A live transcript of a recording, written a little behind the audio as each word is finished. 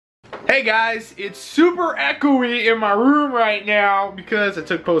Hey guys, it's super echoey in my room right now because I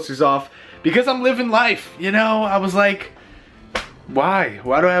took posters off because I'm living life, you know. I was like, why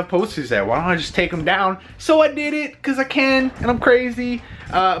do I have posters there? Why don't I just take them down? So I did it because I can and I'm crazy.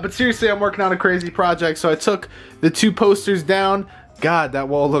 But seriously, I'm working on a crazy project, so I took the 2 posters down. God, that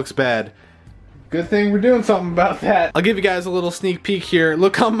wall looks bad. Good thing we're doing something about that. I'll give you guys a little sneak peek here.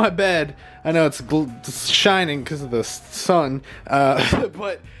 Look on my bed. I know it's shining because of the sun,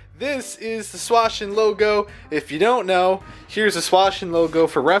 but this is the Swashin logo. If you don't know, here's the Swashin logo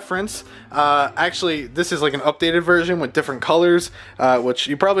for reference. Actually, this is like an updated version with different colors, which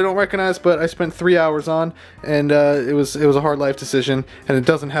you probably don't recognize, but I spent 3 hours on, and it was a hard life decision, and it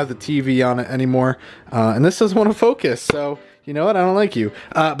doesn't have the TV on it anymore, and this doesn't want to focus, so you know what, I don't like you.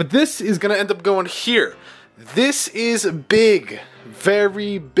 But this is gonna end up going here. This is big.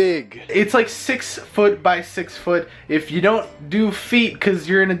 Very big. It's like 6 foot by 6 foot. If you don't do feet because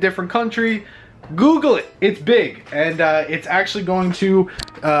you're in a different country, Google it. It's big, and it's actually going to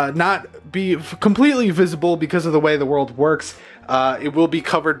not be completely visible because of the way the world works. It will be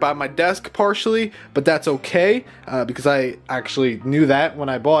covered by my desk partially, but that's okay because I actually knew that when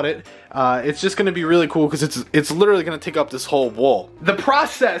I bought it. It's just going to be really cool because it's literally going to take up this whole wall. The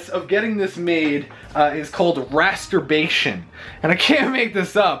process of getting this made is called rasterbation, and I can't make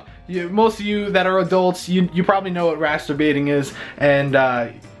this up. Most of you that are adults, you probably know what rasturbating is, and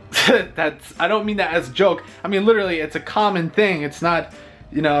that's, I don't mean that as a joke. I mean literally, it's a common thing. It's not,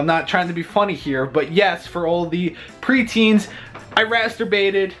 you know, I'm not trying to be funny here, but yes, for all the preteens, I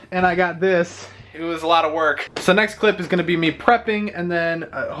rasturbated and I got this. It was a lot of work. So next clip is gonna be me prepping, and then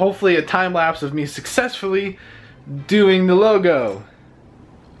hopefully a time lapse of me successfully doing the logo.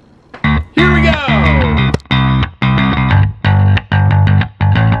 Here we go!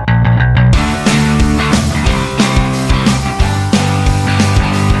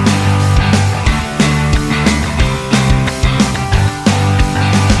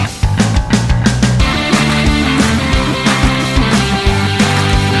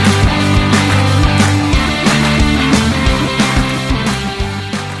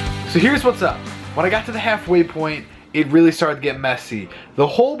 So here's what's up. When I got to the halfway point, it really started to get messy. The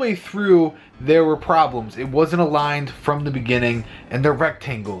whole way through, there were problems. It wasn't aligned from the beginning, and they're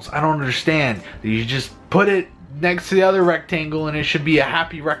rectangles. I don't understand. You just put it next to the other rectangle and it should be a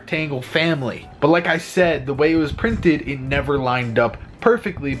happy rectangle family. But like I said, the way it was printed, it never lined up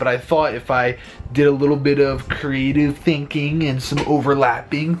perfectly, but I thought if I did a little bit of creative thinking and some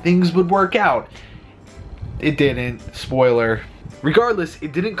overlapping, things would work out. It didn't. Spoiler. Regardless,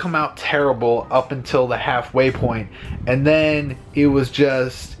 it didn't come out terrible up until the halfway point, and then it was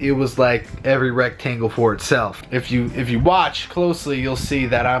like every rectangle for itself. If you watch closely, you'll see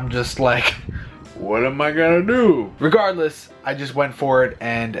that I'm just like, what am I gonna do? Regardless, I just went for it,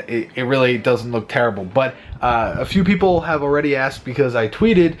 and it really doesn't look terrible. But a few people have already asked because I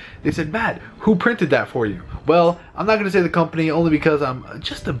tweeted. They said, Matt, who printed that for you? Well, I'm not going to say the company only because I'm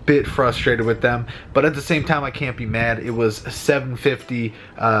just a bit frustrated with them, but at the same time I can't be mad. It was $750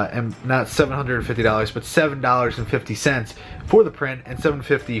 and not $750, but $7.50 for the print and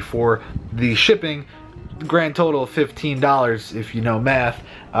 $7.50 for the shipping. Grand total of $15 if you know math.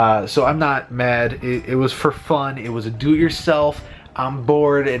 So I'm not mad. It was for fun. It was a do-it-yourself. I'm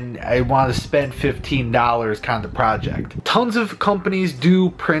bored and I want to spend $15 kind of project. Tons of companies do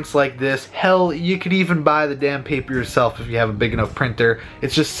prints like this. Hell, you could even buy the damn paper yourself if you have a big enough printer.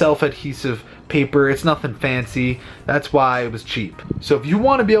 It's just self-adhesive paper. It's nothing fancy. That's why it was cheap. So if you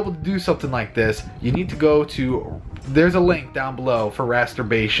want to be able to do something like this, you need to go to, there's a link down below for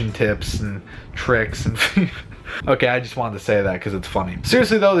rasterbation tips and tricks and okay, I just wanted to say that because it's funny.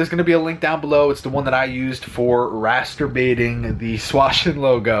 Seriously though, there's going to be a link down below. It's the one that I used for rasturbating the Swashin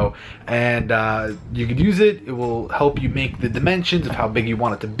logo, and you could use it. It will help you make the dimensions of how big you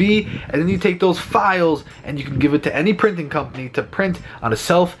want it to be, and then you take those files and you can give it to any printing company to print on a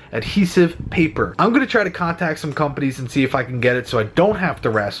self-adhesive paper. I'm going to try to contact some companies and see if I can get it so I don't have to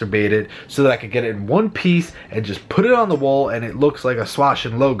rasturbate it, so that I can get it in one piece and just put it on the wall and it looks like a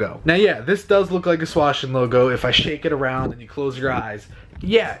Swashin logo. Now yeah, this does look like a Swashin logo. If I shake it around and you close your eyes,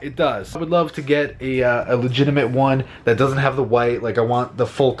 yeah, it does. I would love to get a legitimate one that doesn't have the white. Like I want the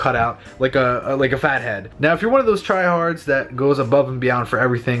full cutout, like a Fathead. Now, if you're one of those tryhards that goes above and beyond for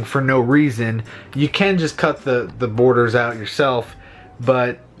everything for no reason, you can just cut the borders out yourself,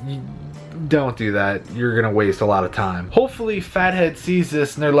 but don't do that. You're gonna waste a lot of time. Hopefully Fathead sees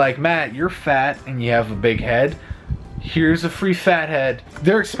this and they're like, Matt, you're fat and you have a big head. Here's a free Fathead.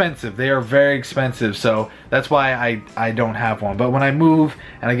 They're expensive. They are very expensive, so that's why I don't have one. But when I move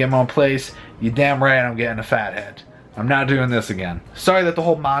and I get my own place, you damn right I'm getting a Fathead. I'm not doing this again. Sorry that the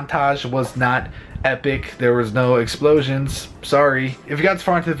whole montage was not epic. There was no explosions. Sorry. If you got this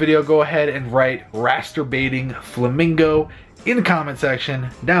far into the video, go ahead and write "masturbating flamingo" in the comment section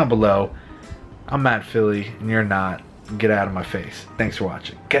down below. I'm Matt Philly and you're not. Get out of my face. Thanks for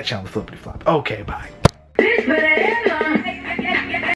watching. Catch you on the flippity flop. Okay, bye.